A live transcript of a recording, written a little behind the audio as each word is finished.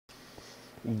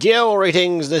Gale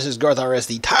ratings, this is garthrs,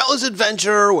 the Tireless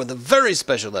Adventure, with a very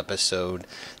special episode.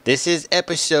 This is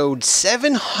episode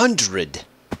 700.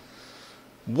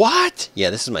 What?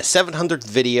 Yeah, this is my 700th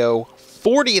video,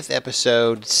 40th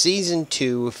episode, season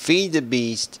 2, Feed the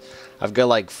Beast. I've got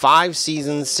like 5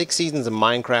 seasons, 6 seasons of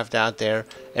Minecraft out there.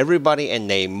 Everybody and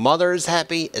their mother's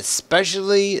happy,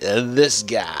 especially this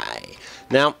guy.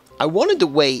 Now, I wanted to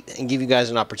wait and give you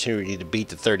guys an opportunity to beat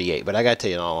the 38, but I gotta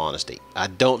tell you in all honesty, I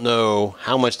don't know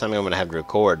how much time I'm gonna have to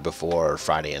record before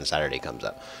Friday and Saturday comes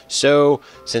up. So,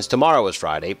 since tomorrow is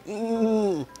Friday,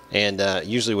 and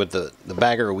usually with the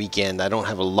BAGr weekend, I don't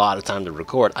have a lot of time to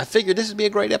record, I figured this would be a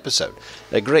great episode,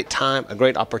 a great time, a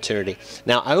great opportunity.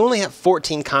 Now, I only have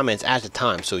 14 comments at the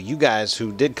time, so you guys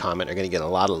who did comment are gonna get a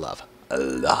lot of love. A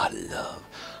lot of love.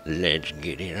 Let's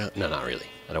get it on. No, not really.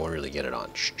 I don't want to really get it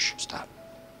on. Shh, shh, stop.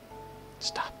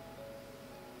 Stop.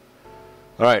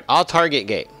 Alright, I'll target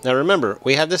gate. Now remember,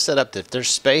 we have this set up that if there's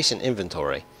space in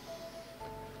inventory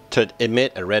to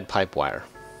emit a red pipe wire.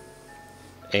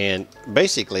 And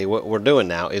basically what we're doing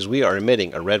now is we are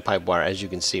emitting a red pipe wire, as you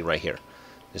can see right here.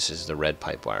 This is the red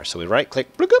pipe wire. So we right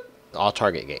click, bloop, all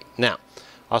target gate. Now,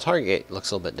 all target gate looks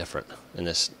a little bit different in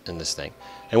this thing.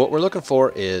 And what we're looking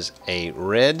for is a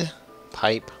red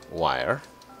pipe wire.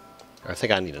 I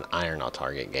think I need an iron all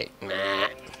target gate. Nah.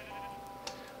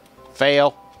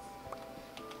 Fail.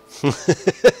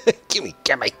 gimme.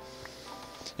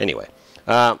 Anyway,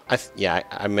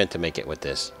 I meant to make it with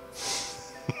this.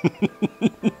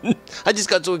 I just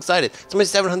got so excited. It's my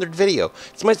 700th video.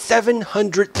 It's my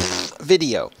 700th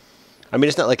video. I mean,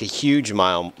 it's not like a huge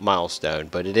milestone,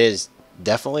 but it is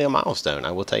definitely a milestone. I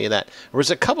will tell you that.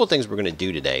 There's a couple of things we're going to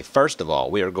do today. First of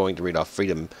all, we are going to read off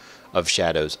Freedom of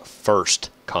Shadows' first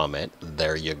comment.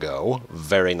 There you go.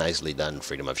 Very nicely done,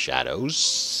 Freedom of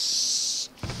Shadows.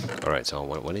 Alright, so I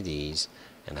want one of these,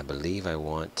 and I believe I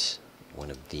want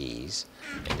one of these,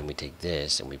 and then we take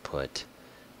this and we put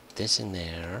this in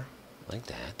there like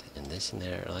that, and this in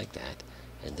there like that,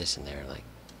 and this in there like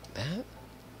that.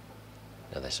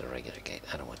 No, that's a regular gate.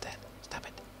 I don't want that. Stop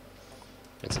it.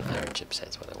 It's an iron chipset.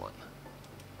 That's what I want.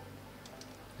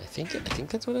 I think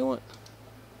that's what I want.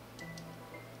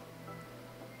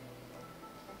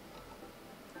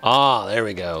 Ah, there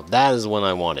we go. That is the one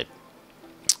I wanted.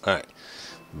 Alright.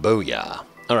 Booyah.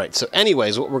 Alright, so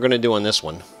anyways, what we're going to do on this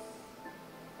one.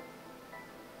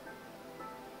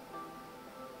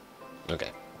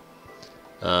 Okay.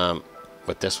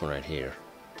 With this one right here.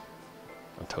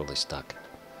 I'm totally stuck.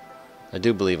 I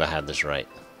do believe I have this right.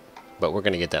 But we're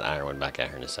going to get that iron one back out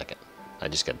here in a second. I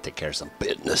just got to take care of some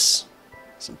business.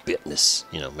 Some business.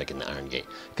 You know, making the iron gate.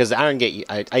 Because the iron gate,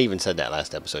 I even said that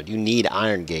last episode. You need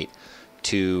iron gate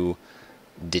to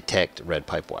detect red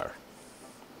pipe wire.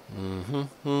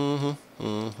 Boop.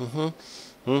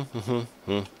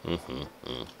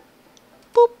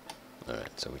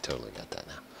 Alright, so we totally got that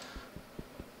now.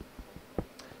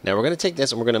 Now we're going to take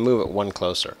this and we're going to move it one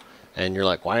closer. And you're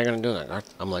like, why are you going to do that,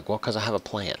 Garth? I'm like, well, because I have a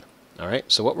plan.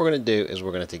 Alright, so what we're going to do is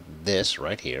we're going to take this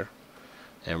right here.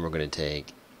 And we're going to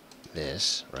take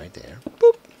this right there.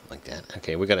 Boop. Like that.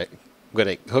 Okay, we're going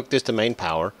to hook this to main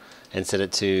power and set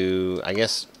it to, I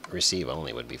guess, receive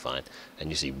only would be fine. And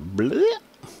you see, bleh,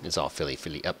 it's all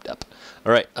filly up.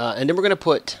 All right, and then we're going to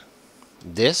put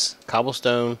this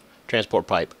cobblestone transport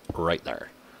pipe right there.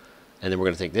 And then we're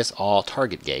going to take this all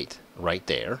target gate right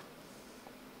there.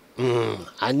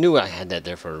 I knew I had that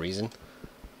there for a reason.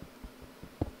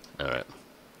 All right,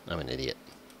 I'm an idiot.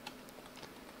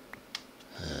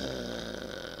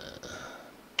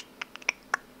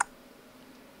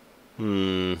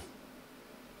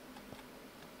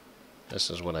 This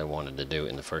is what I wanted to do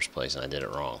in the first place, and I did it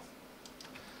wrong.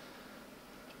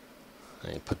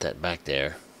 I put that back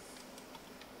there.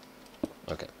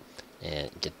 Okay.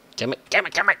 And damn it.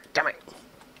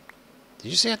 Did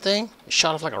you see that thing? It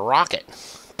shot off like a rocket.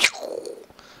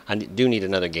 I do need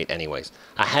another gate anyways.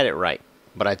 I had it right,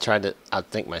 but I tried to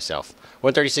outthink myself.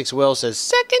 136 Will says,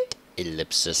 second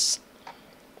ellipsis.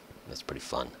 That's pretty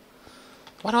fun.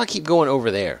 Why do I keep going over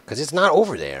there? Because it's not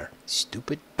over there.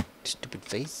 Stupid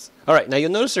face. Alright, now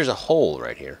you'll notice there's a hole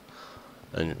right here.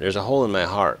 And there's a hole in my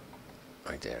heart.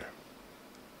 Right there.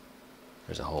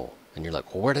 There's a hole. And you're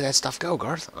like, well, where did that stuff go,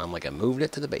 Garth? I'm like, I moved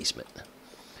it to the basement.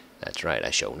 That's right,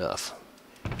 I show enough.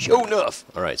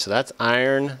 Alright, so that's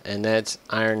iron, and that's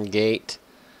iron gate.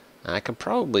 I could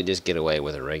probably just get away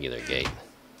with a regular gate.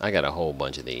 I got a whole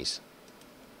bunch of these.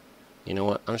 You know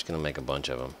what? I'm just going to make a bunch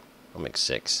of them. I'll make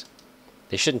 6.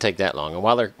 They shouldn't take that long. And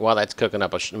while that's cooking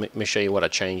up, let me show you what I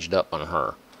changed up on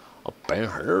her. Up in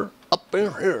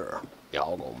here.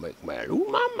 Y'all gonna make me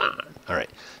lose my mind. Alright,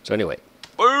 so anyway.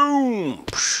 Boom!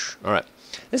 All right.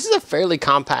 This is a fairly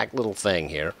compact little thing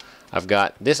here. I've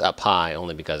got this up high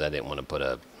only because I didn't want to put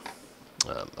a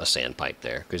sand pipe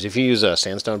there. Because if you use a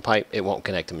sandstone pipe, it won't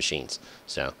connect to machines.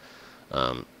 So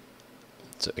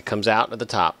it comes out at the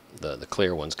top. The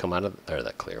clear ones come out of, or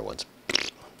the clear ones,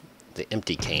 the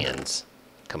empty cans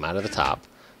come out of the top.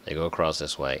 They go across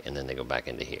this way, and then they go back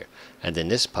into here. And then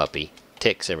this puppy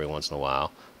ticks every once in a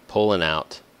while, pulling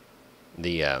out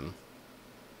the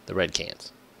red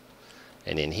cans.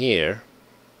 And in here,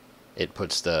 it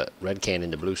puts the red can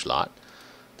in the blue slot,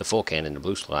 the full can in the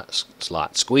blue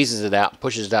slot, squeezes it out,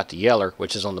 pushes it out to yeller,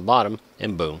 which is on the bottom,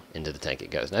 and boom, into the tank it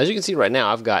goes. Now, as you can see right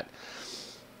now, I've got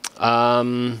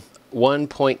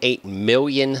 1.8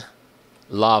 million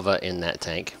lava in that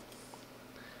tank.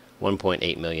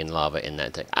 1.8 million lava in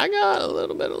that tank. I got a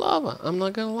little bit of lava, I'm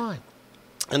not gonna lie.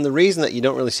 And the reason that you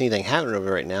don't really see anything happening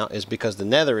over right now is because the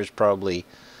nether is probably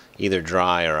either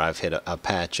dry or I've hit a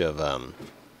patch of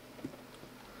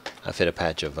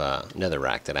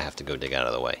netherrack that I have to go dig out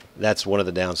of the way. That's one of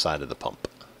the downside of the pump.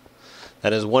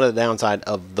 That is one of the downside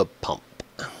of the pump.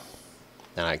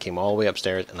 And I came all the way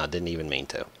upstairs and I didn't even mean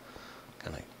to.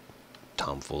 Kind of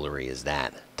tomfoolery is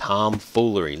that?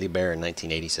 Tomfoolery. Lee Bear in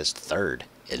 1980 says third.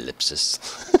 Ellipsis.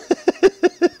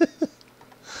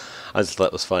 I just thought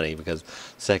it was funny because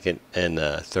second and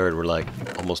third were like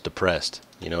almost depressed.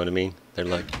 You know what I mean? They're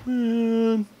like,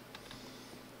 man.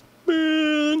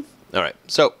 All right,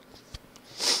 so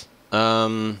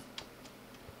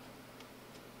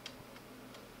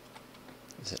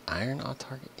is it iron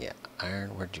autarchic? Yeah, iron.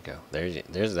 Where'd you go?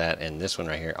 There's that, and this one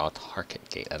right here, autarchic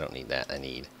gate. I don't need that. I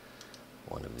need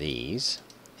one of these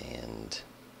and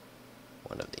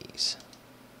one of these.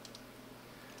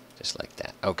 Just like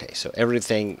that. Okay, so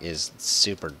everything is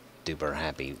super duper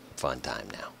happy fun time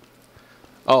now.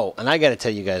 Oh, and I got to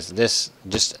tell you guys this,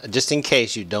 just in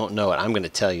case you don't know it, I'm going to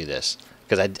tell you this.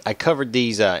 Because I covered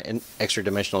these extra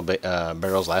dimensional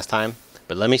barrels last time.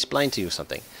 But let me explain to you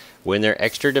something. When they're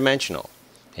extra dimensional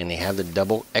and they have the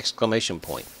double exclamation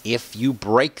point, if you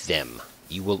break them,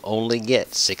 you will only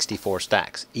get 64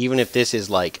 stacks. Even if this is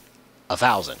like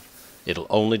 1,000, it'll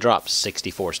only drop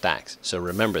 64 stacks. So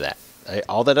remember that.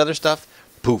 All that other stuff,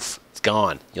 poof, it's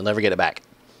gone. You'll never get it back.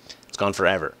 It's gone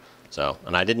forever. So,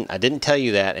 and I didn't tell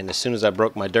you that, and as soon as I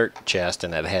broke my dirt chest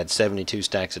and it had 72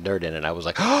 stacks of dirt in it, I was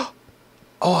like, oh,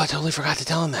 I totally forgot to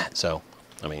tell him that. So,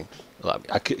 I mean,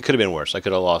 it could have been worse. I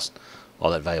could have lost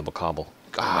all that valuable cobble.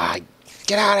 God,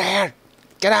 get out of here.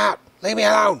 Get out. Leave me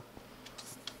alone.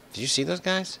 Did you see those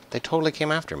guys? They totally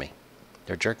came after me.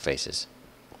 They're jerk faces.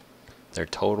 They're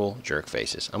total jerk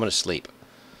faces. I'm going to sleep.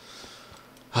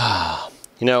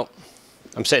 You know,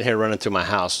 I'm sitting here running through my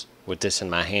house with this in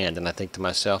my hand, and I think to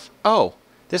myself, oh,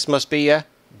 this must be a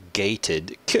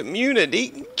gated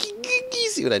community. You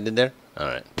see what I did there? All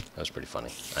right, that was pretty funny.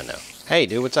 I know. Hey,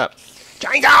 dude, what's up?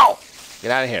 Django!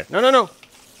 Get out of here. No, no, no.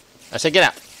 I said get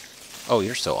out. Oh,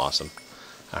 you're so awesome.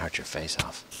 I hurt your face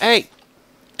off. Hey!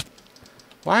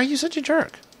 Why are you such a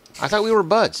jerk? I thought we were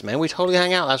buds, man. We totally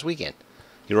hung out last weekend.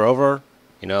 You were over,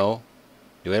 you know,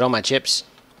 you ate all my chips.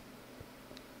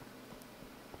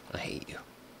 I hate you.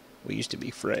 We used to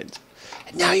be friends.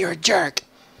 And now you're a jerk.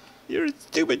 You're a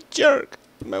stupid jerk.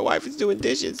 My wife is doing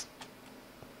dishes.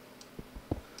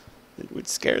 Which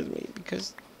scares me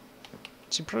because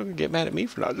she'd probably get mad at me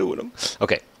for not doing them.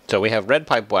 Okay, so we have red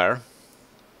pipe wire,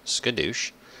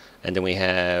 skadoosh, and then we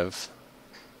have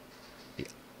the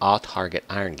all-target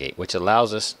iron gate, which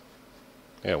allows us,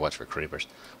 I gotta watch for creepers,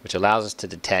 which allows us to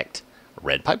detect a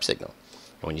red pipe signal.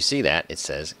 And when you see that, it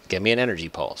says, give me an energy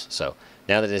pulse. So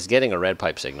now that it's getting a red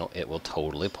pipe signal, it will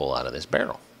totally pull out of this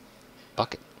barrel.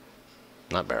 Bucket.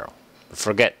 Not barrel.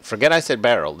 Forget I said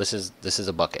barrel. This is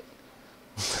a bucket.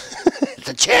 It's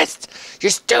a chest!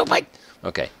 You're stupid!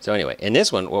 Okay, so anyway, in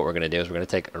this one, what we're going to do is we're going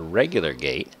to take a regular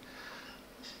gate.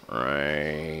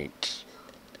 Right.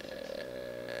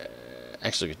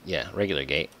 Actually, yeah, regular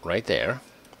gate right there.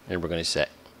 And we're going to set...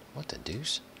 What the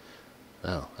deuce?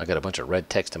 Oh, I got a bunch of red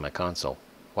text in my console.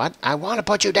 What? I want to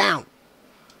put you down!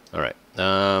 Alright,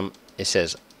 it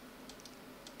says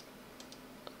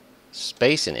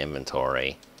space in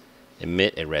inventory,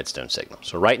 emit a redstone signal.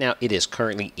 So right now it is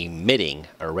currently emitting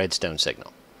a redstone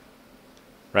signal.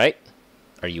 Right?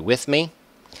 Are you with me?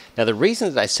 Now the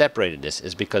reason that I separated this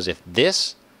is because if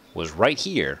this was right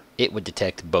here, it would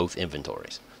detect both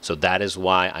inventories. So that is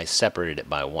why I separated it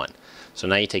by one. So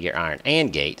now you take your iron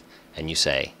and gate and you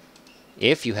say,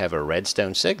 if you have a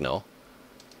redstone signal,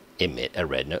 emit a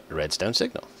redstone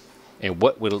signal. And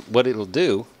what it'll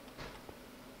do,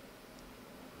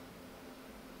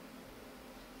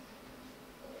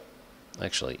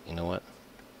 actually, you know what?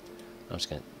 I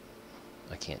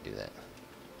can't do that.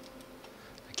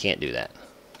 can't do that.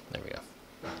 There we go.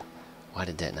 Why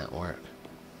did that not work?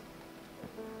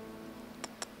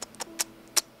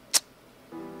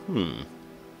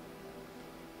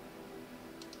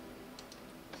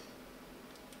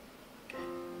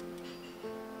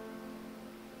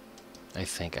 I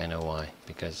think I know why.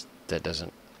 Because that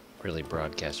doesn't really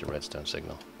broadcast a redstone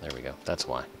signal. There we go. That's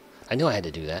why. I knew I had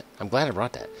to do that. I'm glad I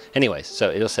brought that. Anyways, so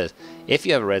it says, if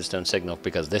you have a redstone signal,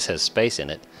 because this has space in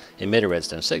it, emit a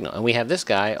redstone signal. And we have this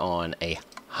guy on a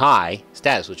high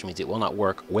status, which means it will not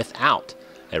work without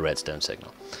a redstone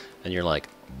signal. And you're like,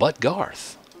 but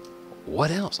Garth, what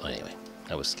else? Oh, anyway,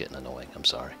 that was getting annoying. I'm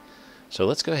sorry. So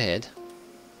let's go ahead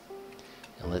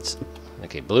and let's,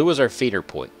 okay, blue was our feeder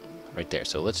point right there.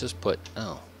 So let's just put,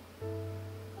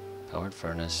 powered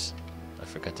furnace. I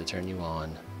forgot to turn you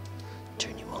on.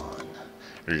 Turn you on.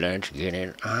 Let's get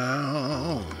it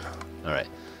on. Alright,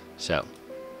 so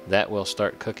that will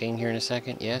start cooking here in a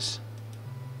second, yes?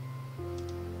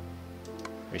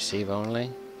 Receive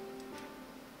only.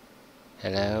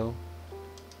 Hello?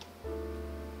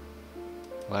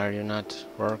 Why are you not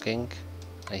working?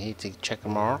 I hit the check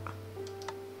mark.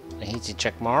 I hit the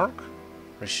check mark.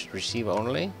 Receive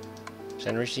only.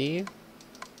 Send receive.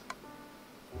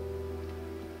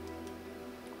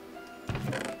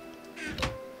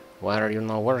 Why are you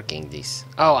not working this?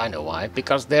 Oh, I know why.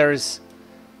 Because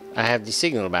I have the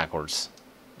signal backwards.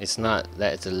 It's not,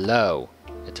 that's a low.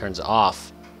 It turns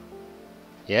off.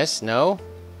 Yes? No?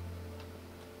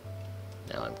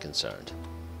 Now I'm concerned.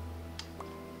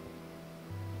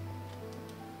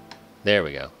 There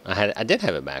we go. I did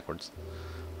have it backwards.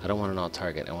 I don't want an alt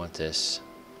target. I want this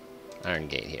iron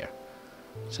gate here.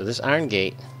 So this iron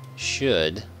gate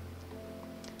should,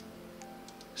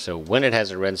 so when it has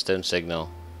a redstone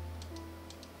signal,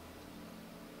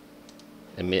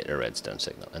 emit a redstone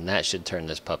signal, and that should turn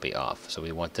this puppy off. So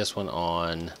we want this one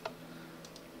on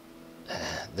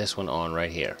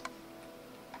right here,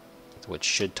 which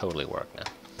should totally work now.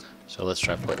 So let's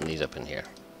try putting these up in here.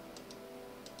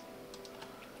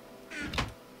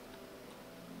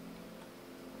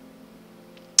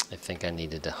 I think I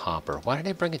needed a hopper. Why did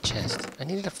I bring a chest? I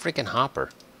needed a freaking hopper.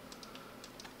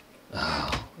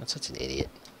 Oh, I'm such an idiot.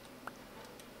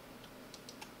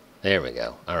 There we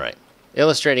go. Alright.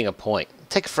 Illustrating a point.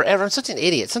 Take forever. I'm such an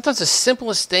idiot. Sometimes the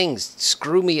simplest things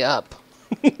screw me up.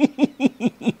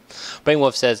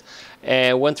 Brainwolf says,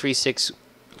 136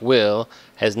 Will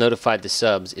has notified the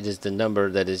subs. It is the number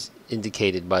that is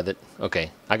indicated by the...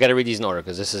 Okay, I got to read these in order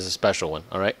because this is a special one.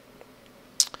 All right.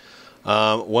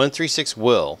 136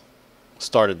 Will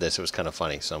started this. It was kind of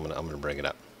funny, so I'm gonna bring it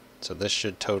up. So this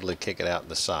should totally kick it out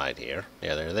the side here.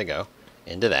 Yeah, there they go.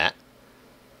 Into that,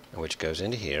 which goes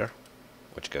into here,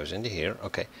 which goes into here.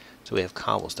 Okay, so we have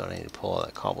cobblestone. I need to pull all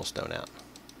that cobblestone out.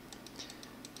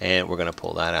 And we're going to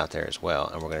pull that out there as well.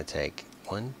 And we're going to take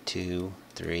 1, 2,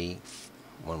 3,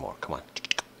 one more. Come on.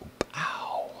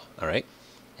 Ow. All right.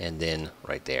 And then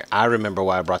right there. I remember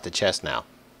why I brought the chest now.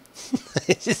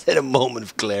 I just had a moment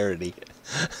of clarity.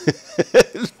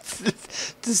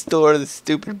 To store the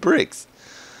stupid bricks.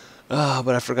 Oh,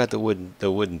 but I forgot the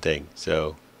wooden thing.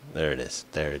 So there it is.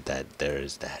 There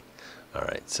is that. All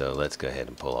right. So let's go ahead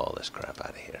and pull all this crap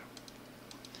out of here.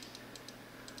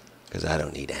 Because I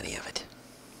don't need any of it.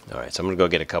 All right. So I'm going to go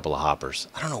get a couple of hoppers.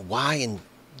 I don't know why in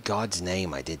God's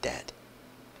name I did that.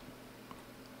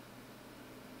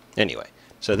 Anyway.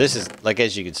 So this is, like,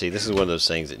 as you can see, this is one of those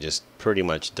things that just pretty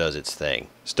much does its thing.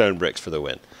 Stone bricks for the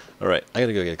win. All right, I got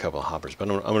to go get a couple of hoppers, but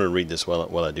I'm going to read this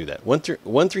while I do that.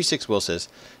 136 Will says,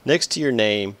 next to your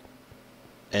name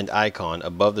and icon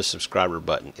above the subscriber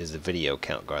button is the video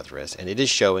count, garthrs, and it is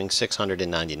showing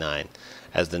 699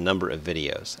 as the number of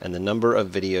videos. And the number of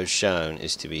videos shown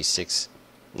is to be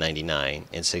 699,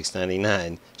 and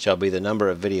 699 shall be the number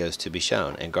of videos to be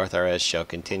shown, and garthrs shall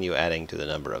continue adding to the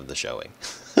number of the showing.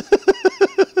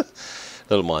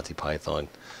 Little Monty Python.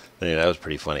 Yeah, that was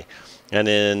pretty funny. And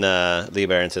then Lee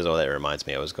Barron says, oh, that reminds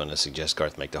me, I was going to suggest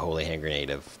Garth make the holy hand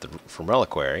grenade from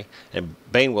Reliquary. And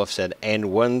Banewolf said,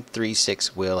 and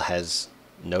 136 Will has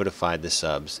notified the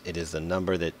subs. It is the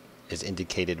number that is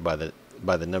indicated by the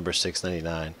number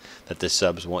 699 that the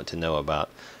subs want to know about.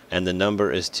 And the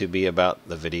number is to be about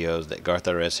the videos that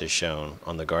garthrs has shown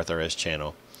on the garthrs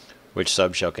channel, which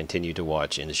sub shall continue to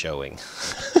watch in the showing.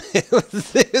 It was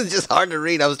just hard to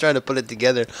read. I was trying to put it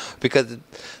together because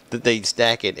they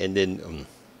stack it and then...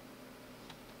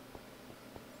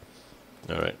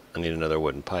 Alright, I need another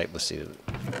wooden pipe. Let's see.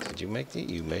 Did you make the...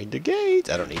 You made the gates.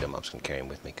 I don't need them. I'm just going to carry them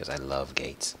with me because I love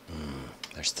gates.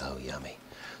 They're so yummy.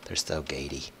 They're so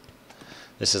gatey.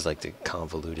 This is like the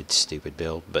convoluted, stupid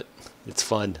build, but it's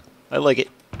fun. I like it.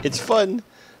 It's fun.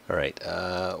 All right,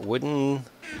 wooden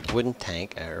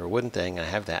tank, or wooden thing. I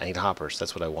have that. I need hoppers.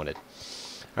 That's what I wanted.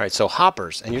 All right, so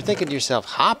hoppers. And you're thinking to yourself,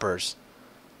 hoppers?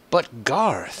 But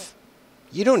Garth,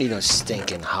 you don't need no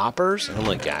stinking hoppers. And I'm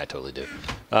like, yeah, I totally do.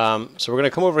 So we're going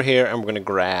to come over here and we're going to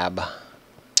grab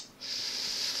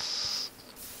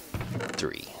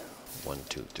 3. 1,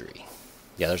 2, 3.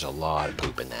 Yeah, there's a lot of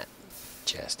poop in that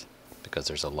chest because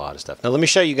there's a lot of stuff. Now, let me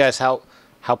show you guys how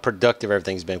productive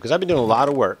everything's been because I've been doing a lot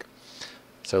of work.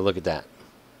 So look at that.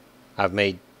 I've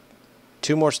made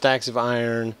 2 more stacks of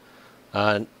iron,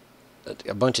 a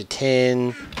bunch of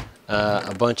tin,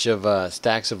 a bunch of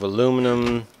stacks of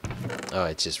aluminum. Oh,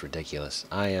 it's just ridiculous.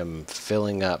 I am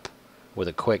filling up with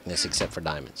a quickness except for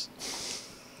diamonds.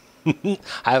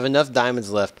 I have enough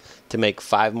diamonds left to make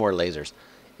 5 more lasers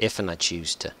if and I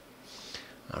choose to.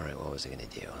 All right, what was I going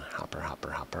to do? Hopper,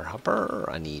 hopper, hopper, hopper.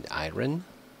 I need iron.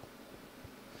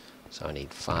 So I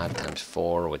need 5 times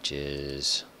 4, which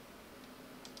is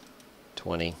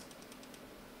 20.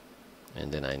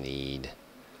 And then I need,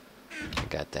 I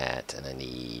got that, and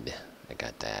I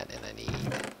got that, and I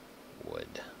need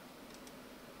wood.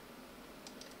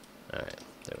 Alright,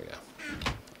 there we go.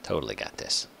 Totally got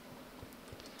this.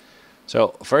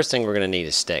 So, first thing we're going to need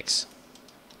is sticks.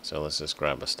 So let's just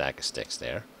grab a stack of sticks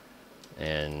there.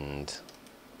 And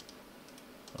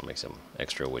I'll make some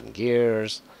extra wooden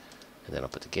gears. And then I'll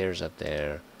put the gears up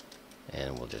there.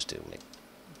 And we'll just make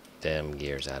them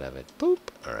gears out of it. Boop.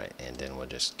 Alright, and then we'll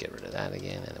just get rid of that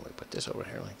again. And then we put this over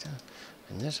here like that.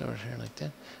 And this over here like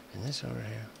that. And this over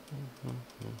here.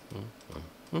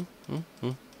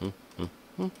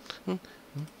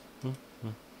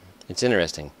 It's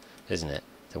interesting, isn't it,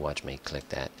 to watch me click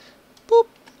that. Boop.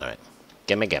 Alright.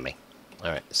 Gimme, gimme.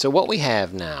 Alright, so what we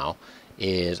have now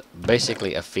is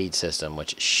basically a feed system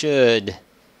which should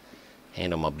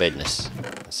handle my business.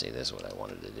 Let's see, this is what I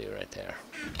wanted to do right there.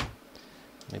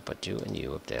 Let me put you and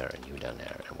you up there and you down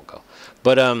there and we'll go.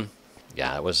 But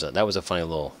yeah, that was a funny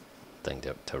little thing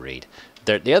to read.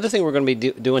 The other thing we're going to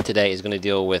be doing today is going to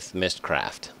deal with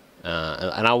Mistcraft.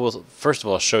 And I will first of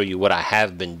all show you what I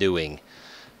have been doing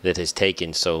that has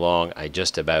taken so long. I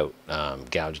just about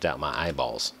gouged out my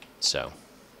eyeballs. So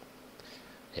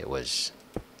it was,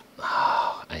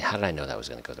 how did I know that was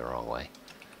going to go the wrong way?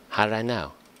 How did I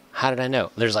know? How did I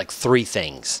know? There's like 3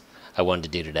 things I wanted to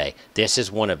do today. This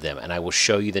is one of them, and I will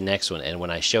show you the next one. And when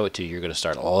I show it to you, you're going to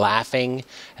start laughing,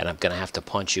 and I'm going to have to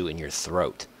punch you in your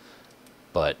throat.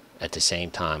 But at the same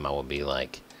time, I will be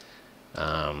like,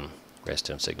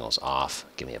 redstone signal's off.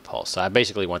 Give me a pulse. So I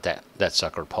basically want that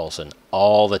sucker pulsing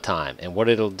all the time. And what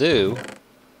it'll do...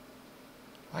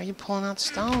 Why are you pulling out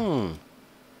stone?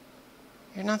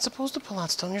 You're not supposed to pull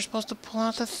out stone. You're supposed to pull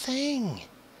out the thing.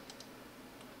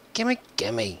 Gimme,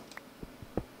 gimme.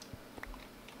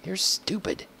 You're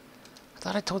stupid. I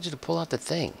thought I told you to pull out the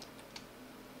thing.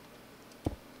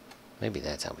 Maybe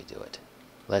that's how we do it.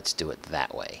 Let's do it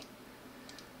that way.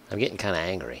 I'm getting kind of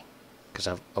angry. Because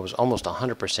I was almost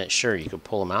 100% sure you could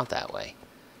pull them out that way.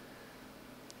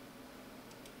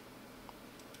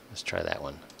 Let's try that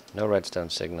one. No redstone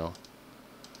signal.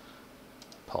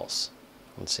 Pulse.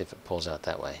 Let's see if it pulls out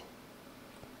that way.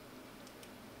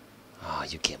 Oh,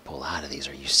 you can't pull out of these.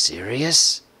 Are you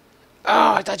serious?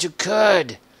 Oh, I thought you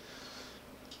could.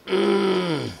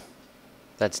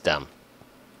 That's dumb.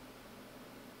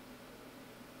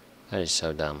 That is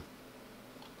so dumb.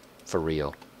 For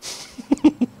real.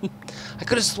 I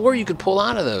could have swore you could pull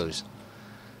out of those.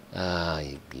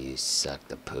 You suck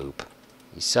the poop.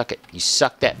 You suck it. You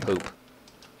suck that poop.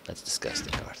 That's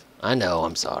disgusting, Garth. I know,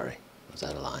 I'm sorry. I was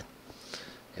out of line.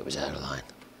 It was out of line.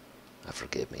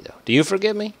 Forgive me, though. Do you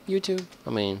forgive me, YouTube?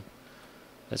 I mean,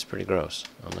 that's pretty gross.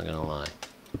 I'm not gonna lie.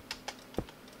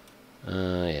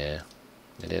 Yeah.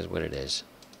 It is what it is.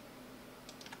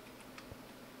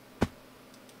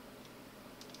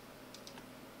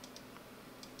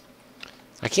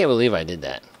 I can't believe I did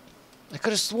that. I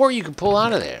could have swore you could pull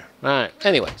out of there. Alright,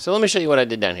 anyway, so let me show you what I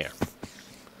did down here.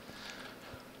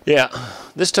 Yeah,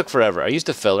 this took forever. I used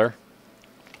a filler,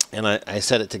 and I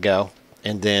set it to go,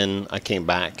 and then I came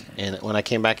back, and when I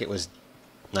came back it was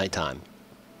nighttime.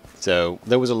 So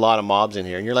there was a lot of mobs in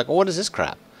here, and you're like, well, what is this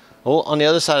crap? Well, on the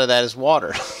other side of that is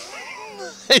water.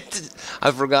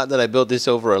 I forgot that I built this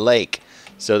over a lake.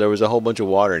 So there was a whole bunch of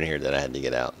water in here that I had to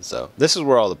get out. So this is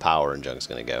where all the power and junk's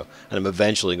going to go. And I'm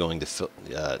eventually going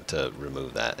to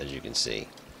remove that, as you can see.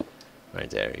 Right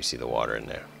there, you see the water in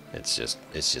there. It's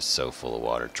just so full of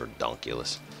water, it's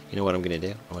redonkulous. You know what I'm going to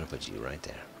do? I'm going to put you right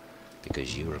there.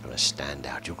 Because you are going to stand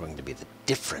out. You're going to be the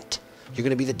different. You're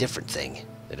going to be the different thing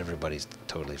that everybody's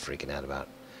totally freaking out about.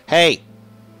 Hey!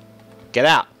 Get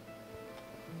out!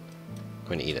 I'm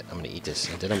going to eat it. I'm going to eat this,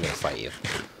 and then I'm going to fight you.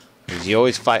 Because you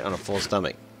always fight on a full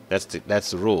stomach. That's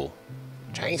the rule.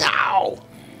 Chainsaw!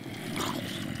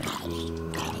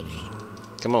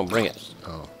 Come on, bring it.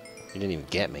 Oh, you didn't even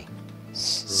get me.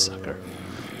 Sucker.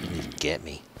 You didn't even get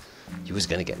me. You was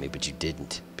gonna get me, but you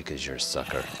didn't, because you're a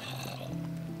sucker.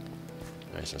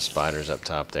 There's some spiders up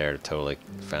top there that totally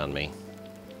found me.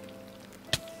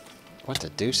 What the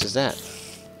deuce is that?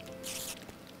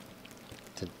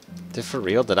 For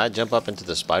real? Did I jump up into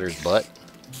the spider's butt?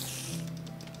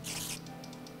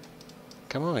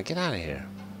 Come on, get out of here.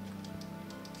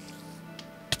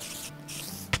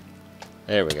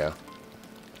 There we go.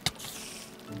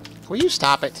 Will you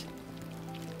stop it?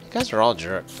 You guys are all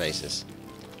jerk faces.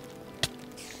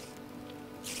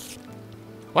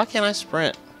 Why can't I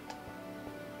sprint?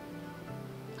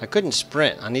 I couldn't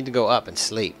sprint. I need to go up and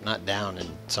sleep, not down and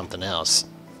something else.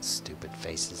 Stupid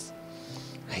faces.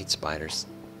 I hate spiders.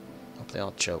 Hope they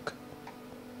all choke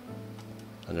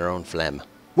on their own phlegm.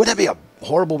 Wouldn't that be a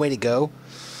horrible way to go?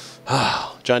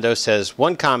 Oh, John Doe says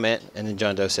 1 comment, and then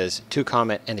John Doe says 2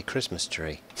 comment and a Christmas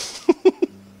tree.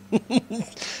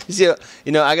 So,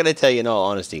 you know, I gotta tell you in all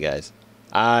honesty, guys,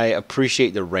 I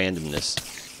appreciate the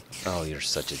randomness. Oh, you're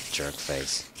such a jerk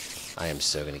face. I am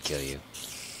so gonna kill you.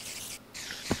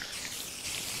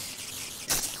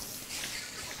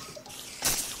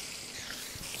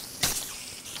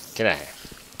 Get out of here.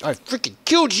 I freaking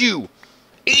killed you!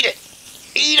 Eat it!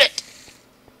 Eat it!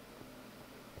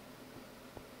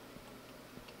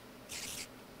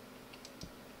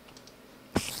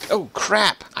 Oh,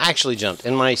 crap! I actually jumped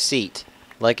in my seat.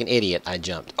 Like an idiot, I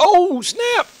jumped. Oh,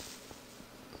 snap!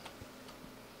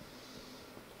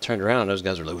 Turned around, those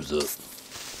guys are like, what's up?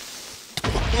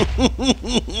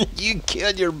 You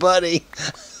killed your buddy.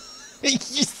 You're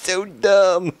so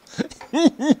dumb.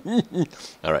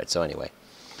 Alright, so anyway.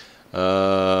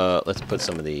 Let's put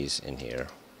some of these in here.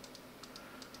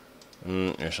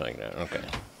 Just like that. Okay.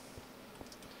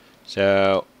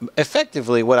 So,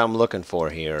 effectively, what I'm looking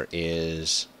for here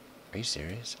is... Are you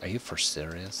serious? Are you for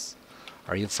serious?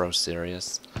 Are you for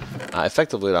serious?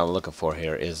 Effectively, what I'm looking for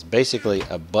here is basically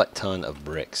a butt-ton of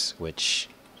bricks, which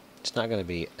it's not going to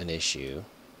be an issue.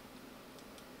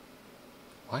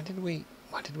 Why did we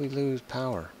lose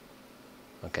power?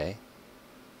 Okay.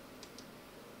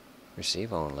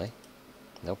 Receive only.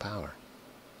 No power.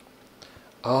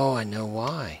 Oh, I know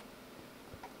why.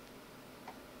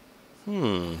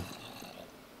 I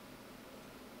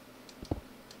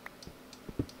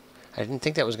didn't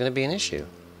think that was going to be an issue.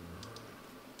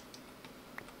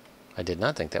 I did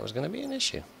not think that was going to be an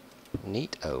issue.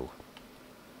 Neat-o.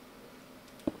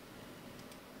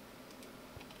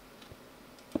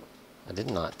 I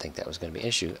did not think that was going to be an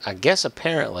issue. I guess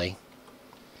apparently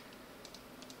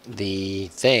the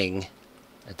thing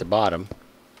at the bottom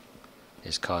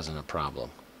is causing a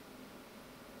problem.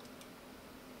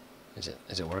 Is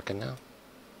it working now?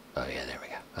 Oh yeah, there we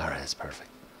go. Alright, that's perfect.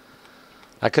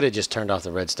 I could have just turned off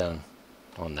the redstone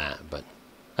on that, but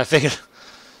I figured,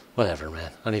 whatever,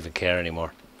 man. I don't even care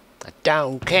anymore. I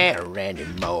don't care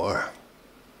anymore.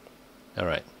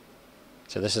 Alright.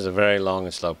 So this is a very long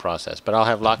and slow process, but I'll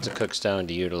have lots of cookstone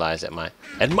to utilize at my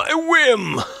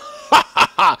whim.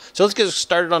 So let's get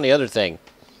started on the other thing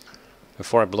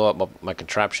before I blow up my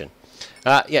contraption.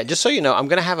 Yeah, just so you know, I'm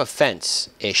going to have a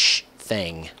fence-ish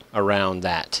thing around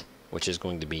that, which is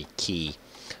going to be key.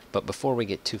 But before we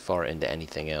get too far into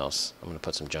anything else, I'm going to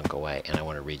put some junk away, and I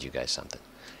want to read you guys something.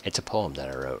 It's a poem that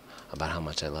I wrote about how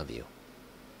much I love you.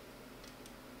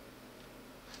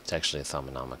 It's actually a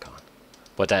Thaumonomicon.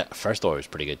 But that first story was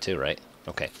pretty good too, right?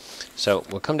 Okay, so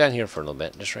we'll come down here for a little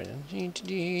bit. Just right.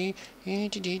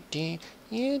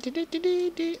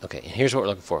 Okay, and here's what we're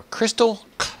looking for. Crystal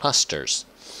clusters.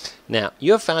 Now,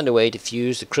 you have found a way to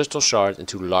fuse the crystal shards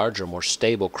into larger, more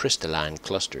stable crystalline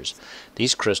clusters.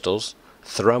 These crystals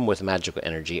thrum with magical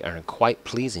energy and are quite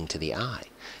pleasing to the eye.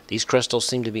 These crystals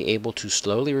seem to be able to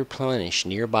slowly replenish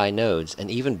nearby nodes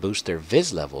and even boost their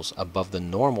vis levels above the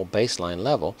normal baseline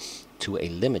level to a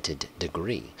limited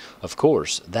degree. Of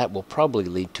course, that will probably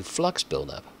lead to flux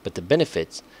buildup, but the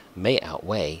benefits may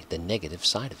outweigh the negative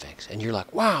side effects. And you're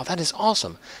like, wow, that is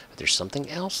awesome. But there's something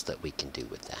else that we can do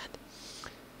with that.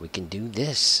 We can do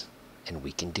this, and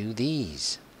we can do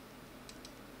these.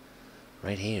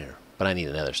 Right here. But I need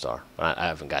another star. I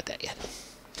haven't got that yet.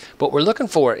 What we're looking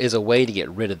for is a way to get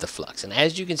rid of the flux. And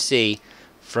as you can see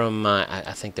from my,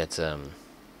 I think that's the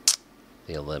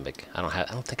Alembic. I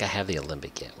don't think I have the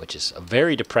Alembic yet, which is a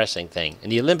very depressing thing.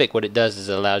 And the Alembic, what it does is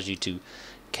it allows you to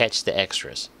catch the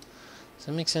extras. Does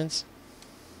that make sense?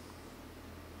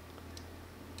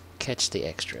 Catch the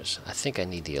extras. I think I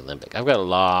need the Alembic. I've got a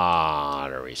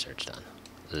lot of research done.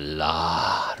 A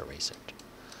lot of research.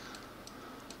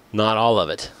 Not all of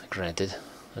it, granted.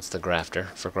 That's the grafter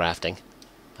for grafting.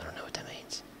 I don't know what that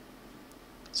means.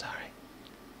 Sorry.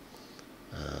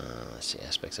 Let's see,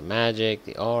 aspects of magic,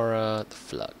 the aura, the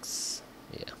flux.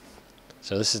 Yeah.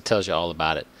 So this tells you all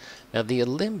about it. Now the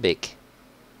alembic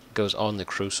goes on the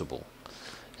crucible,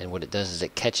 and what it does is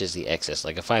it catches the excess.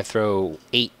 Like if I throw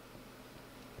 8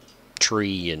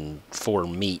 tree and 4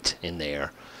 meat in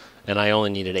there, and I only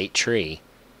needed 8 tree,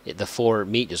 the 4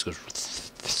 meat just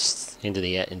goes into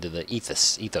the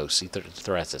ethos.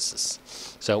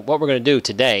 So what we're going to do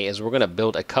today is we're going to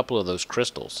build a couple of those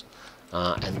crystals.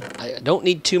 And I don't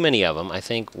need too many of them. I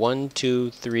think 1,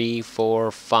 2, 3,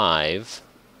 4, 5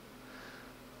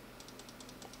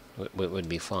 would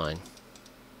be fine.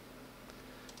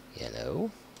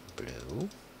 Yellow, blue,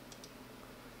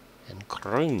 and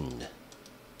green.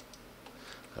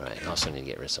 Alright, I also need to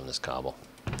get rid of some of this cobble.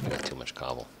 I got too much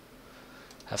cobble.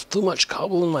 I have too much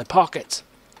cobble in my pockets.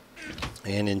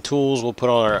 And in tools, we'll put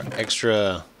all our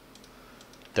extra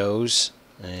those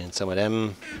and some of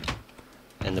them.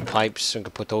 And the pipes, I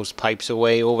could put those pipes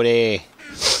away over there.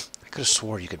 I could have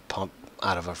swore you could pump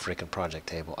out of a freaking project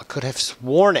table. I could have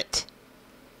sworn it.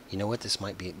 You know what this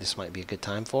might be a good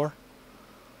time for?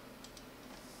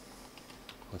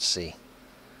 Let's see.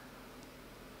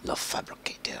 The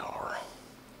fabricator.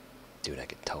 Dude, I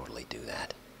could totally do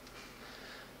that.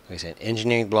 Like I said,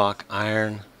 engineering block,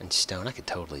 iron, and stone. I could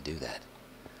totally do that.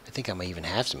 I think I may even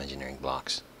have some engineering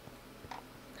blocks.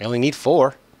 I only need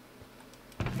 4.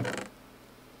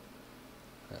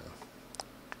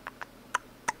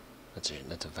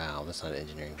 That's a valve. That's not an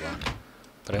engineering block.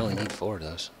 But I only need 4 of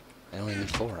those. I only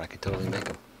need 4. I could totally make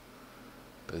them.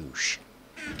 Boosh.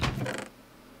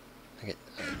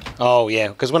 Oh yeah,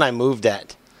 because when I moved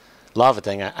that lava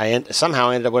thing, I somehow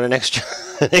ended up with an extra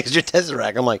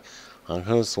tesseract. I'm like, I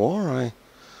could have swore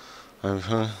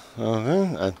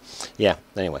yeah.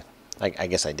 Anyway, I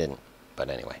guess I didn't. But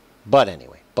anyway.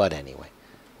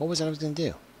 What was it I was going to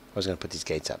do? I was going to put these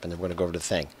gates up, and then we're going to go over to the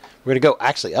thing. We're going to go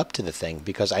actually up to the thing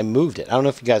because I moved it. I don't know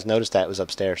if you guys noticed that. It was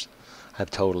upstairs. I've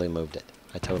totally moved it.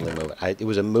 I totally moved it. It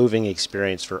was a moving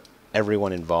experience for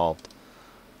everyone involved.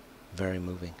 Very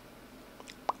moving.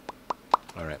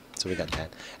 All right, so we got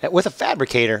that. And with a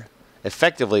fabricator,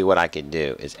 effectively what I can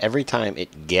do is every time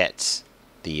it gets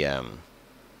the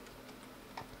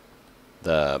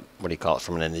what do you call it,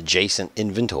 from an adjacent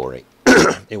inventory,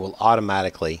 it will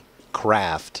automatically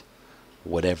craft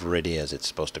whatever it is it's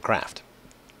supposed to craft,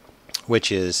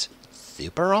 which is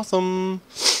super awesome,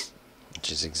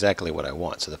 which is exactly what I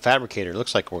want. So the fabricator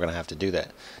looks like we're going to have to do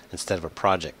that instead of a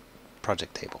project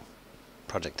table.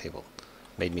 Project table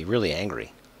made me really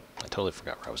angry. I totally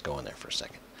forgot where I was going there for a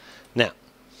second. Now,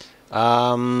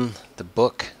 the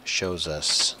book shows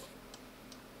us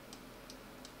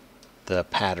the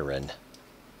pattern,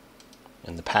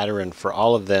 and the pattern for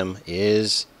all of them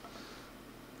is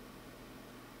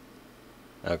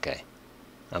okay.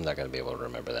 I'm not going to be able to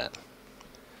remember that.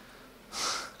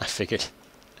 I figured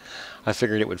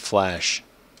it would flash,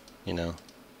 you know,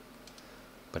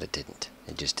 but it didn't.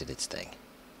 It just did its thing.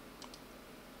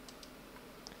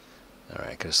 All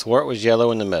right, because I swore it was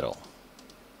yellow in the middle.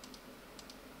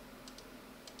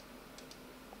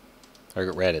 Or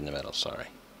red in the middle, sorry.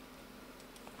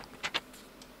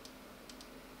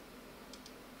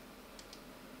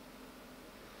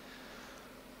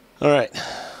 All right.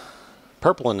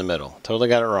 Purple in the middle. Totally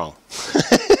got it wrong.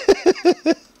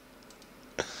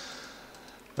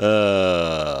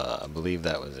 I believe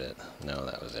that was it. No,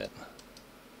 that was it.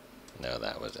 No,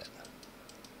 that was it.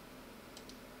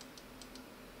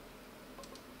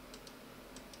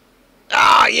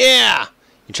 Ah, yeah!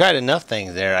 You tried enough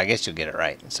things there, I guess you'll get it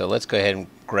right. So let's go ahead and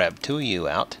grab 2 of you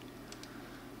out.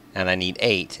 And I need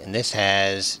 8, and this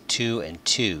has 2 and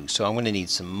 2. So I'm going to need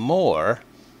some more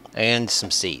and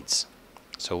some seeds.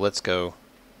 So let's go.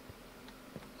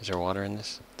 Is there water in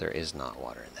this? There is not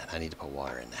water in that. I need to put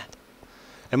water in that.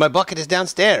 And my bucket is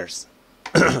downstairs.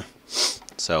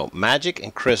 So magic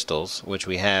and crystals, which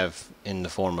we have in the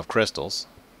form of crystals,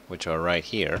 which are right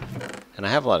here. And I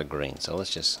have a lot of green, so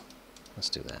let's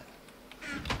do that.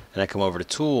 And I come over to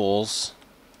tools,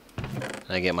 and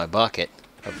I get my bucket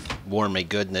of warmy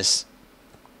goodness.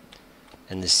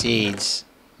 And the seeds,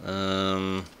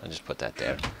 I just put that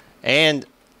there. And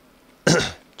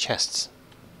chests.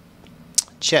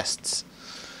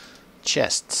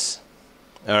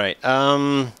 Alright,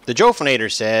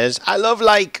 TheJofonator says, I love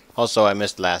like. Also, I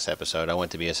missed the last episode. I want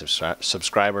to be a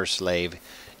subscriber slave.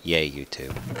 Yay,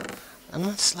 YouTube. I'm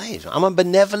not slaves. I'm a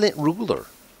benevolent ruler.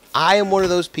 I am one of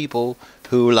those people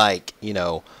who, like, you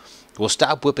know, will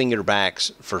stop whipping your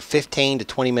backs for 15 to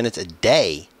 20 minutes a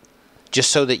day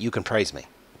just so that you can praise me.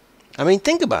 I mean,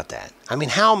 think about that. I mean,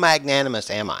 how magnanimous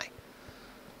am I?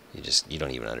 You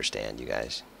don't even understand, you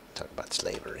guys. Talk about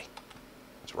slavery.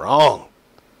 It's wrong.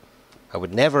 I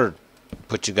would never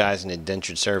put you guys in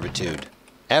indentured servitude.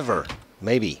 Ever.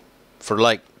 Maybe. For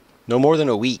like no more than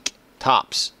a week.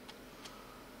 Tops.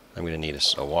 I'm going to need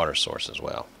a water source as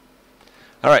well.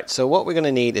 Alright, so what we're going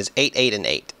to need is 8, 8, and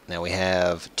 8. Now we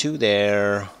have 2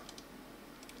 there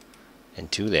and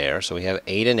 2 there. So we have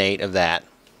 8 and 8 of that.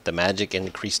 The magic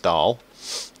and crystal.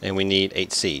 And we need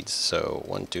 8 seeds. So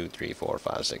 1, 2, 3, 4,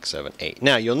 5, 6, 7, 8.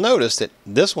 Now you'll notice that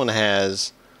this one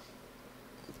has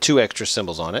 2 extra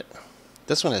symbols on it.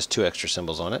 This one has 2 extra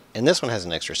symbols on it. And this one has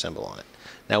an extra symbol on it.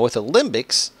 Now with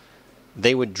alembics,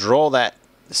 they would draw that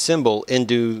symbol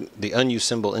into the unused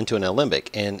symbol into an alembic,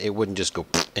 and it wouldn't just go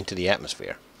into the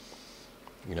atmosphere.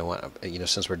 You know what? You know,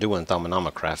 since we're doing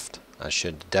Thomonomicraft, I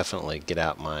should definitely get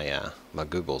out my my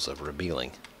Googles of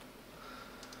revealing.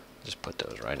 Just put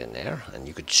those right in there, and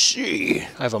you could see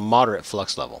I have a moderate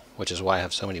flux level, which is why I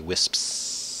have so many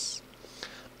wisps.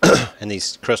 And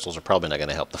these crystals are probably not going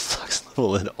to help the flux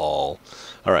level at all.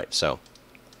 Alright, so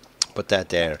put that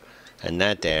there, and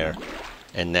that there,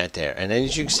 and that there. And then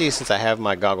as you can see, since I have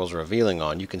my goggles revealing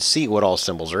on, you can see what all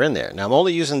symbols are in there. Now I'm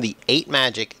only using the 8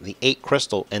 magic, the 8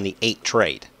 crystal, and the 8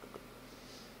 trade.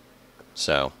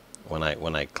 So when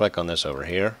I click on this over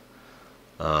here,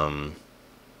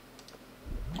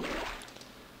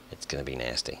 it's gonna be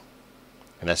nasty.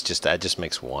 And that just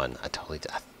makes 1. I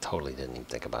totally didn't even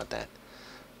think about that.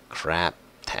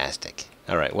 Crap-tastic.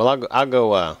 Alright, well I'll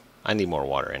go I need more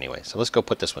water anyway. So let's go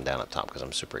put this one down up top because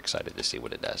I'm super excited to see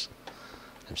what it does.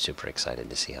 I'm super excited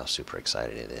to see how super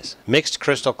excited it is. Mixed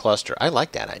crystal cluster. I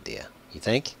like that idea. You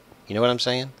think? You know what I'm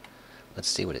saying? Let's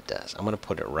see what it does. I'm going to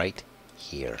put it right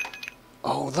here.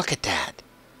 Oh, look at that.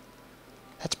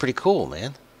 That's pretty cool,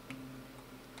 man.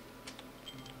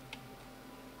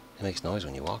 It makes noise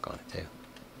when you walk on it, too.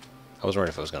 I was worried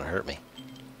if it was going to hurt me.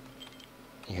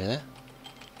 You hear that?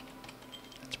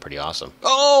 That's pretty awesome.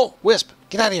 Oh! Wisp!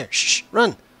 Get out of here! Shh!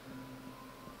 Run!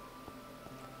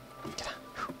 Get out.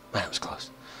 Man, that was close.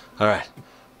 Alright.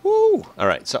 Woo!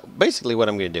 Alright, so basically what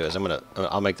I'm going to do is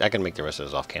I can make the rest of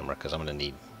this off camera because I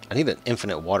need an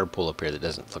infinite water pool up here that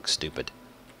doesn't look stupid.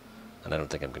 And I don't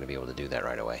think I'm going to be able to do that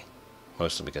right away.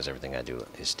 Mostly because everything I do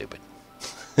is stupid.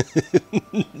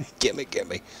 Get me.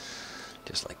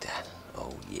 Just like that.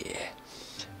 Oh, yeah.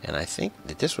 And I think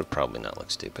that this would probably not look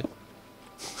stupid.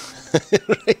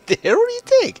 Right there. What do you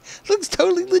think? It looks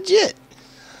totally legit.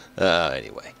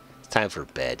 Anyway, it's time for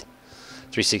bed.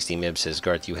 360 Mib says,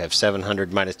 Garth, you have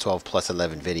 700 minus 12 plus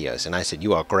 11 videos. And I said,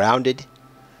 you are grounded.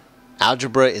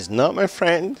 Algebra is not my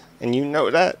friend. And you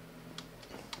know that.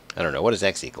 I don't know. What does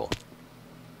X equal?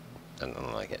 I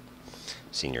don't like it.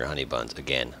 Senior Honey Buns.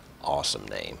 Again, awesome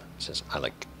name. Says, I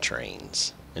like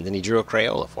trains. And then he drew a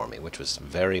Crayola for me, which was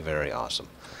very, very awesome.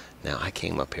 Now, I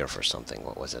came up here for something.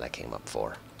 What was it I came up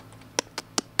for?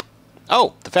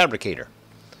 Oh, the fabricator.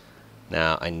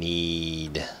 Now, I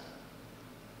need...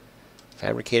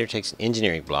 Fabricator takes an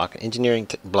engineering block. An engineering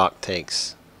block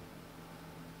takes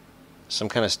some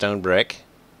kind of stone brick.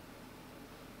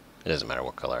 It doesn't matter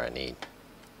what color I need.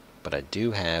 But I do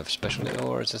have specialty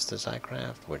ore. Is this the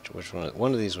Zycraft? Which one?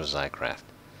 One of these was Zycraft.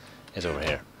 It's over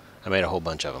here. I made a whole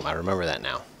bunch of them. I remember that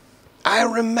now. I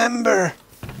remember!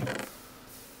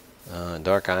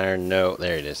 Dark iron. No,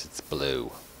 there it is. It's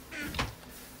blue.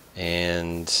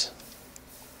 And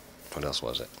what else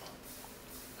was it?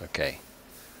 Okay.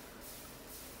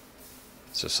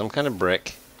 So some kind of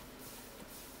brick,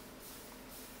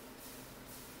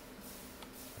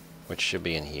 which should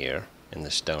be in here, in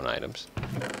the stone items.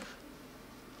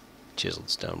 Chiseled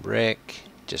stone brick,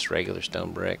 just regular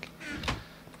stone brick.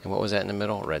 And what was that in the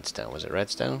middle? Redstone. Was it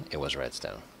redstone? It was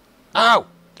redstone. Oh!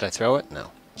 Did I throw it?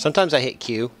 No. Sometimes I hit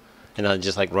Q, and I'll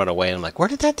just like run away, and I'm like, where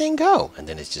did that thing go? And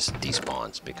then it just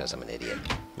despawns because I'm an idiot.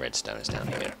 Redstone is down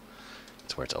here.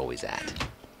 That's where it's always at.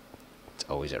 It's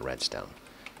always at redstone.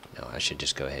 No, I should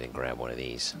just go ahead and grab one of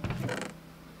these.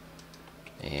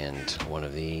 And one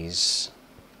of these.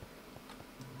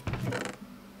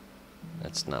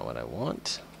 That's not what I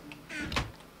want.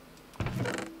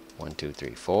 1, 2,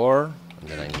 3, 4. And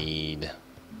then I need...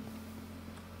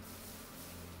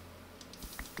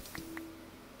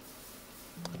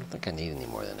 I don't think I need any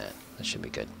more than that. That should be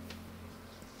good.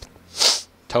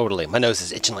 Totally. My nose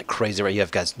is itching like crazy right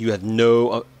now. You have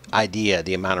no idea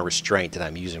the amount of restraint that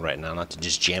I'm using right now not to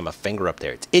just jam a finger up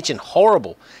there. It's itching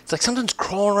horrible. It's like something's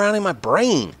crawling around in my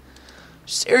brain.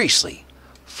 Seriously.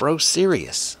 Fro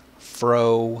serious.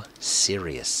 Fro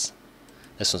serious.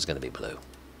 This one's going to be blue.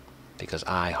 Because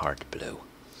I heart blue.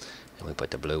 And we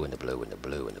put the blue and the blue and the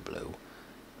blue and the blue.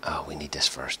 Oh, we need this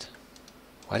first.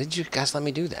 Why did you guys let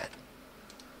me do that?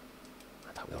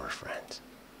 I thought we were friends.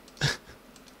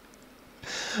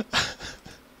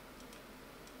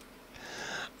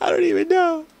 I don't even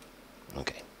know.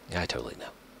 Okay. Yeah, I totally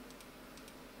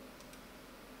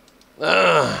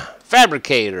know.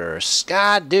 Fabricator.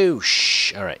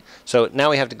 Skadoosh. All right. So now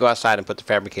we have to go outside and put the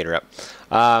fabricator up.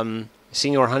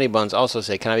 Senior Honeybuns also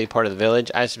say, can I be part of the village?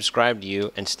 I subscribe to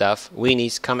you and stuff.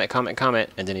 Weenies, comment, comment, comment.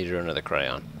 And then he drew another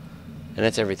crayon. And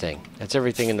that's everything. That's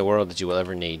everything in the world that you will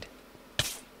ever need.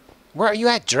 Where are you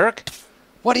at, jerk?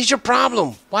 What is your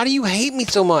problem? Why do you hate me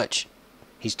so much?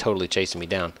 He's totally chasing me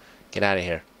down. Get out of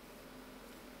here.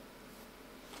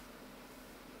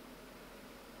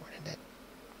 Where did that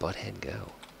butthead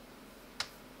go?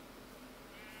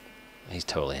 He's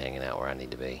totally hanging out where I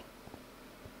need to be.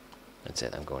 That's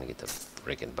it. I'm going to get the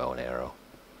freaking bow and arrow.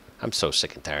 I'm so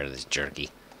sick and tired of this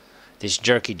jerky. This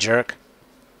jerky jerk.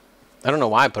 I don't know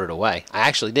why I put it away. I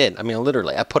actually did. I mean,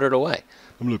 literally, I put it away.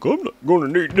 I'm like, I'm not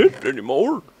going to need this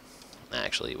anymore.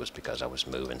 Actually, it was because I was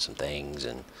moving some things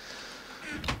and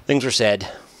things were said.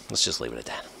 Let's just leave it at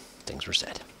that. Things were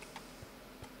said.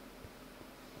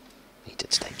 Eat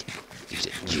that steak. Eat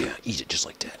it. Yeah, eat it just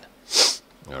like that.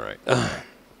 All right.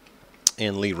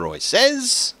 And Leroy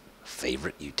says,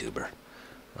 favorite YouTuber.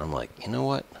 I'm like, you know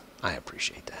what? I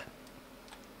appreciate that.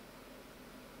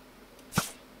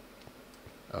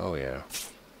 Oh, yeah.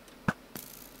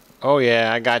 Oh,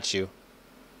 yeah, I got you.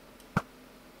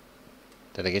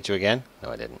 Did I get you again? No,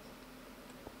 I didn't.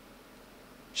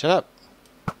 Shut up.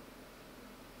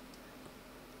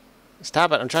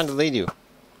 Stop it. I'm trying to lead you.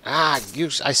 Ah,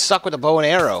 I suck with a bow and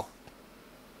arrow.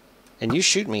 And you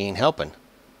shoot me ain't helping.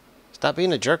 Stop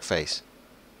being a jerk face.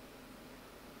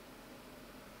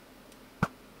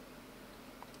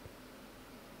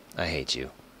 I hate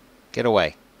you. Get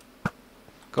away.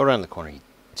 Go around the corner, you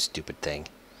stupid thing.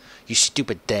 You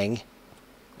stupid thing.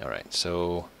 Alright,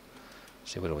 so...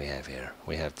 see, what do we have here?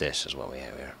 We have this is what we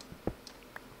have here.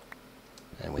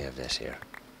 And we have this here.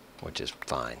 Which is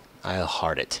fine. I'll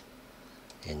heart it.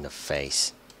 In the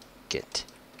face. Get.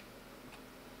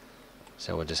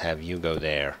 So we'll just have you go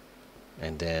there.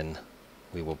 And then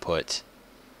we will put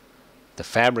the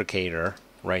fabricator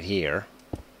right here.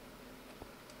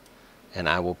 And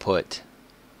I will put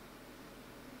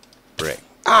brick.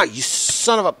 Ah, you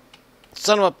son of a...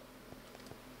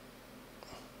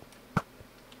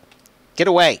 Get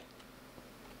away.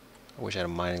 I wish I had a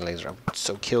mining laser. I would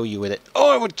so kill you with it.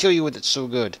 Oh, I would kill you with it so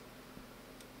good.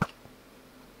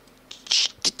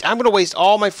 I'm going to waste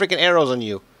all my freaking arrows on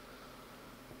you.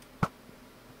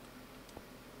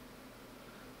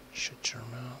 Shut your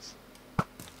mouth.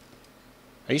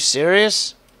 Are you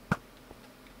serious?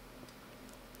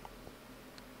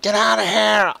 Get out of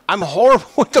here! I'm horrible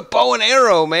with the bow and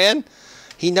arrow, man.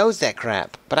 He knows that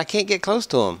crap, but I can't get close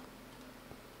to him.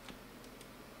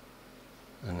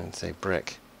 And then say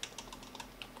brick.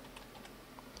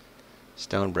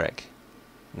 Stone brick.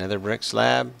 Another brick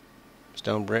slab.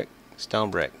 Stone brick.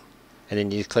 Stone brick. And then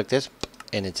you just click this,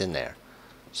 and it's in there.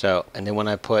 So, and then when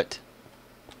I put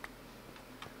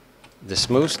the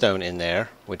smooth stone in there,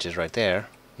 which is right there,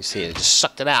 you see it just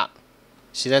sucked it out.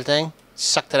 See that thing?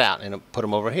 Sucked it out and put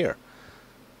them over here.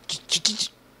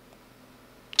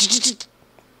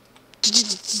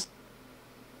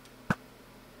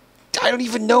 I don't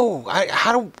even know.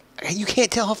 You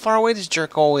can't tell how far away this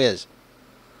jerk-hole is.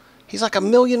 He's like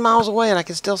 1,000,000 miles away and I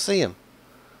can still see him.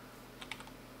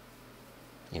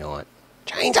 You know what?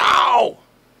 Chainsaw!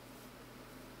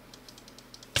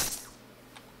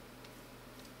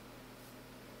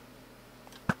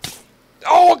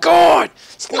 Oh God!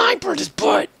 Snipered his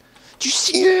butt! Did you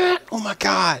see that? Oh my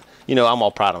God. You know, I'm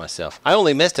all proud of myself. I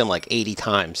only missed him like 80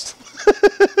 times.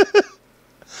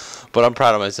 But I'm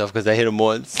proud of myself because I hit him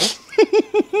once.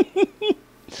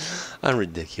 I'm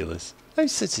ridiculous. I'm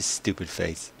such a stupid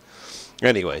face.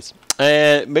 Anyways,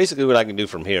 basically what I can do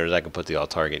from here is I can put the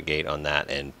all-target gate on that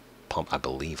and pump. I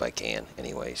believe I can.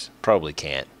 Anyways, probably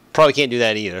can't. Probably can't do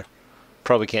that either.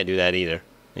 Probably can't do that either.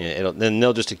 Yeah, then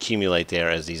they'll just accumulate there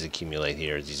as these accumulate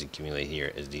here, as these accumulate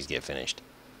here, as these get finished.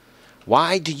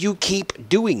 Why do you keep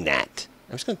doing that?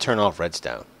 I'm just going to turn off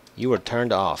redstone. You are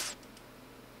turned off.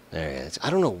 There it is.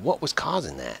 I don't know what was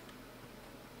causing that.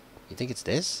 You think it's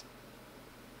this?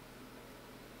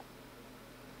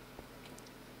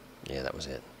 Yeah, that was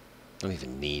it. I don't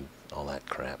even need all that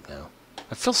crap now.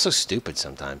 I feel so stupid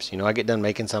sometimes. You know, I get done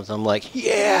making something, I'm like,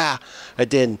 yeah! I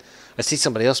see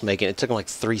somebody else make it. It took them like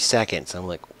 3 seconds. I'm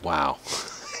like, wow.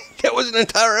 That was an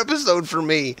entire episode for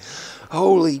me.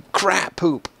 Holy crap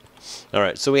poop.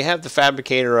 Alright, so we have the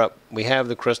fabricator up. We have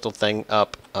the crystal thing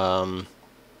up.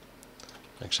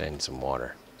 Actually, I need some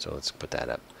water. So let's put that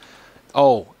up.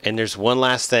 Oh, and there's one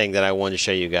last thing that I wanted to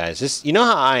show you guys. This, you know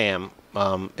how I am.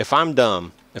 If I'm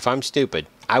dumb, if I'm stupid,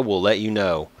 I will let you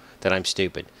know that I'm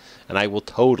stupid. And I will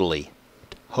totally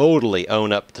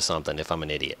own up to something if I'm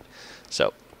an idiot.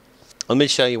 So, let me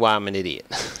show you why I'm an idiot.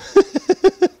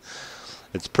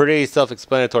 It's pretty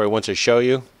self-explanatory. Once I show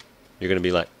you, you're going to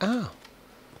be like, oh,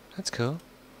 that's cool.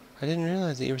 I didn't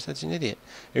realize that you were such an idiot.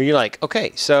 And you're like,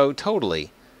 okay, so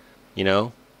totally, you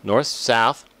know, north,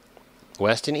 south,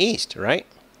 west, and east, right?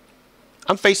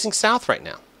 I'm facing south right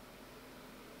now.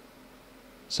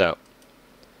 So,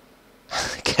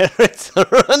 carrots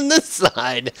are on this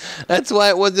side. That's why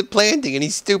it wasn't planting any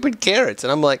stupid carrots.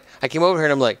 And I'm like, I came over here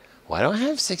and I'm like, why don't I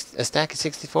have a stack of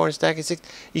 64 and a stack of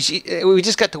 60? We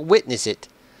just got to witness it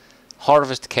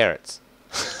harvest carrots.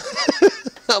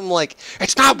 I'm like,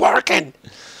 it's not working.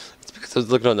 It's because I was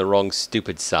looking on the wrong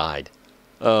stupid side.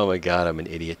 Oh my god, I'm an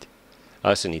idiot. I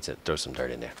also need to throw some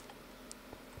dirt in there.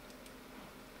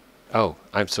 Oh,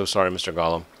 I'm so sorry, Mr.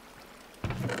 Gollum.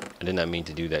 I did not mean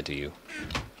to do that to you.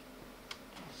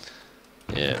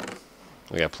 Yeah,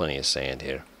 we got plenty of sand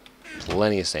here.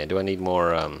 Plenty of sand. Do I need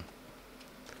more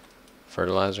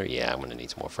fertilizer? Yeah, I'm going to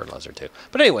need some more fertilizer too.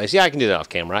 But anyways, yeah, I can do that off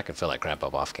camera. I can fill that crap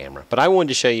up off camera. But I wanted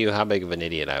to show you how big of an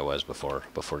idiot I was before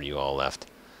you all left.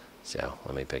 So,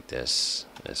 let me pick this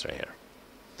right here.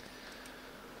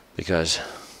 Because,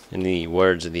 in the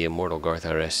words of the immortal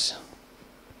garthrs,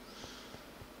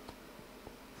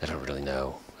 I don't really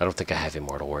know. I don't think I have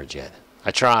immortal words yet.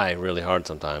 I try really hard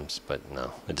sometimes, but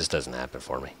no, it just doesn't happen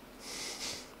for me.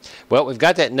 Well, we've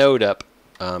got that node up.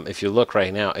 If you look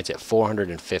right now, it's at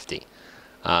 450.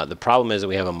 The problem is that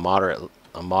we have a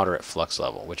moderate flux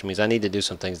level, which means I need to do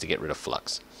some things to get rid of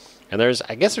flux. And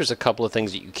I guess there's a couple of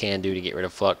things that you can do to get rid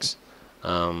of flux,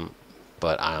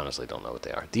 but I honestly don't know what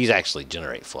they are. These actually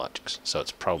generate flux, so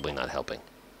it's probably not helping.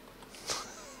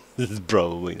 This is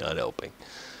probably not helping.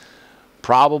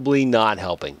 Probably not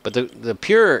helping. But the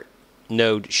pure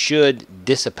node should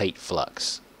dissipate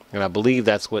flux. And I believe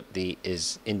that's what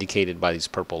is indicated by these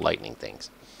purple lightning things.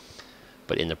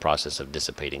 But in the process of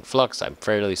dissipating flux, I'm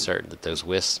fairly certain that those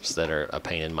wisps that are a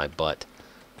pain in my butt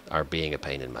are being a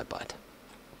pain in my butt.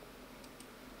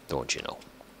 Don't you know?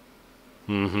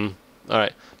 Mm-hmm. All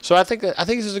right. So I think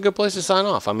this is a good place to sign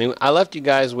off. I mean, I left you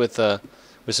guys with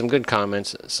some good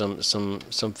comments, some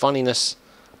funniness.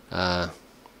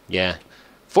 Yeah.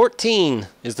 14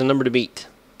 is the number to beat.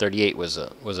 38 was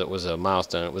a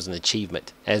milestone. It was an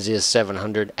achievement. As is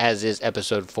 700. As is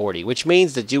episode 40, which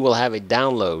means that you will have a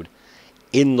download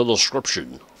in the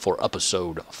description for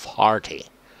episode 40.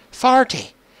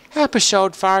 40.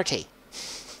 Episode 40.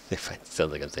 It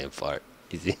sounds like I'm saying fart.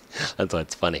 You see? That's why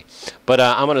it's funny. But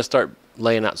I'm going to start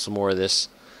laying out some more of this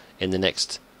in the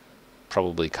next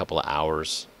probably couple of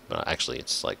hours. Actually,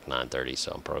 it's like 9:30,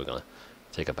 so I'm probably going to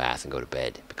take a bath and go to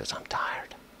bed because I'm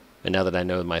tired. And now that I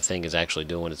know my thing is actually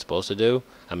doing what it's supposed to do,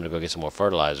 I'm going to go get some more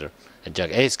fertilizer and jug.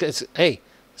 Hey, hey,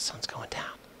 the sun's going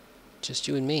down. Just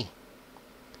you and me.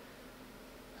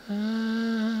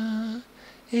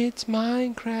 It's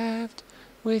Minecraft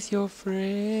with your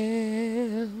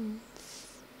friends.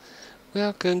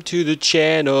 Welcome to the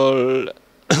channel.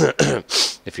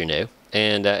 If you're new,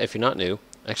 and if you're not new,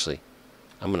 actually,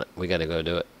 we gotta go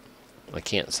do it. I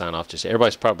can't sign off just yet.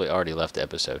 Everybody's probably already left the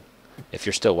episode. If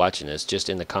you're still watching this, just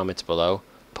in the comments below,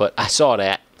 put "I saw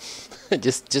that."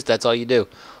 just that's all you do.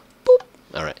 Boop.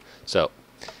 All right. So,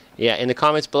 yeah, in the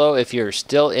comments below, if you're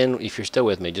still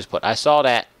with me, just put "I saw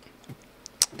that,"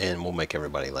 and we'll make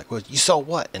everybody like, "Well, you saw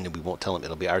what?" And then we won't tell them.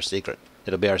 It'll be our secret.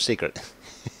 It'll be our secret.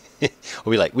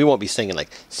 We'll be like, we won't be singing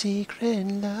like "Secret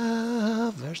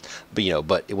Lovers,"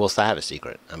 but we'll still have a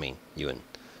secret. I mean, you and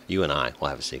I will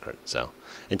have a secret. So,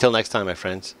 until next time, my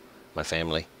friends, my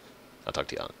family. I'll talk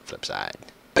to you on the flip side.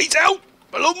 Peace out!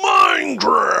 Hello, Minecraft!